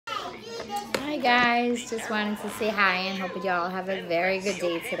Hi guys, just wanted to say hi and hope y'all have a very good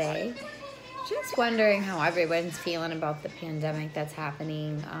day today. Just wondering how everyone's feeling about the pandemic that's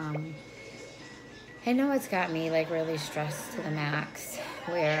happening. I know it's got me like really stressed to the max,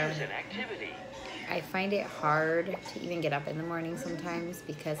 where I find it hard to even get up in the morning sometimes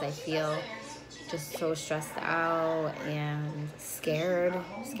because I feel just so stressed out and scared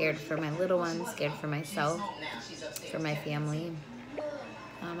for my little ones, scared for myself, for my family.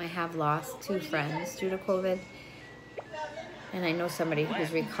 I have lost 2 friends due to COVID, and I know somebody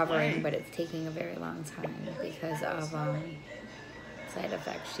who's recovering, but it's taking a very long time because of side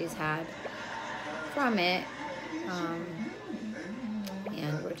effects she's had from it.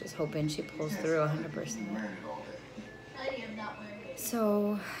 And we're just hoping she pulls through 100%.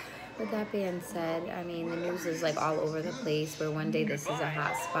 So, with that being said, I mean, the news is like all over the place, where one day this is a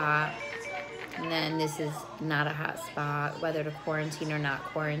hot spot, and then this is not a hot spot, whether to quarantine or not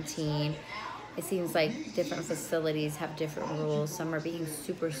quarantine. It seems like different facilities have different rules. Some are being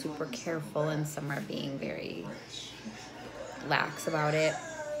super, super careful, and some are being very lax about it,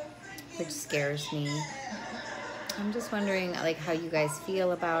 which scares me. I'm just wondering like how you guys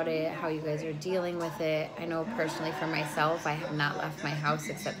feel about it, how you guys are dealing with it. I know personally for myself, I have not left my house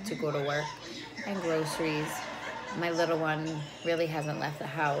except to go to work and groceries. My little one really hasn't left the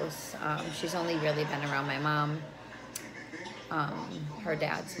house. She's only really been around my mom, her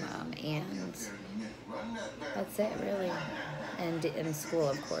dad's mom, and that's it really. And in school,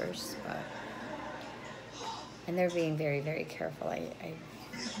 of course, and they're being very, very careful. I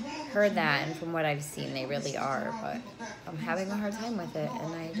heard that, and from what I've seen, they really are, but I'm having a hard time with it,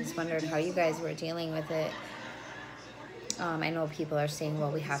 and I just wondered how you guys were dealing with it. I know people are saying, well,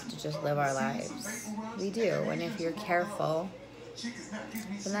 we have to just live our lives. We do, and if you're careful,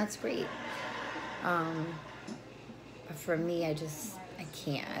 then that's great. But for me, I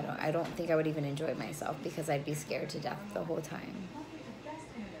can't. I don't think I would even enjoy myself because I'd be scared to death the whole time.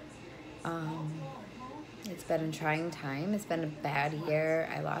 It's been a trying time. It's been a bad year.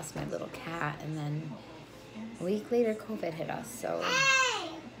 I lost my little cat, and then a week later, COVID hit us. So,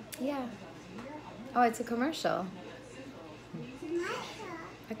 yeah. Oh, it's a commercial.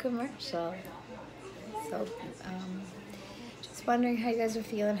 A commercial. So, just wondering how you guys are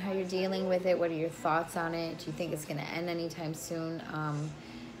feeling, how you're dealing with it. What are your thoughts on it? Do you think it's going to end anytime soon?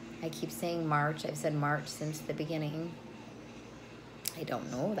 I keep saying March. I've said March since the beginning. I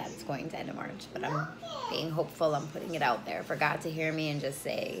don't know that it's going to end in March, but I'm being hopeful. I'm putting it out there for God to hear me and just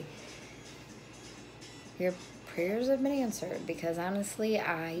say, your prayers have been answered, because honestly,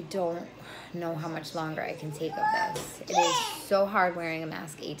 I don't know how much longer I can take of this. It is so hard wearing a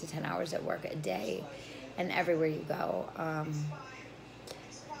mask 8 to 10 hours at work a day and everywhere you go.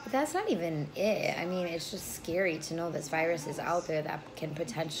 But that's not even it. I mean, it's just scary to know this virus is out there that can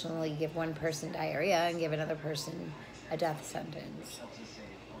potentially give one person diarrhea and give another person a death sentence.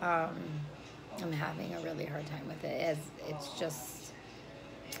 I'm having a really hard time with it.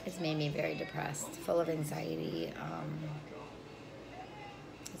 It's made me very depressed, full of anxiety.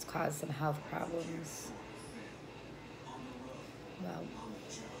 It's caused some health problems. Well,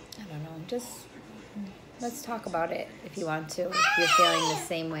 I don't know. Just let's talk about it if you want to, if you're feeling the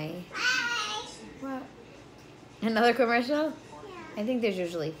same way. What? Another commercial? I think there's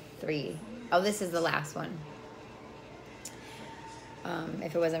usually 3. Oh, this is the last one.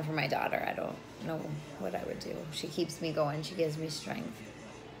 If it wasn't for my daughter, I don't know what I would do. She keeps me going. She gives me strength.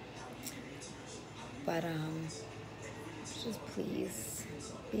 But just please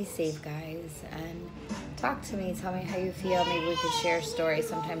be safe, guys, and talk to me. Tell me how you feel. Maybe we could share stories.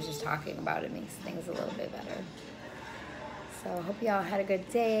 Sometimes just talking about it makes things a little bit better. So I hope y'all had a good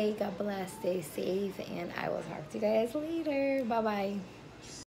day. God bless. Stay safe, and I will talk to you guys later. Bye-bye.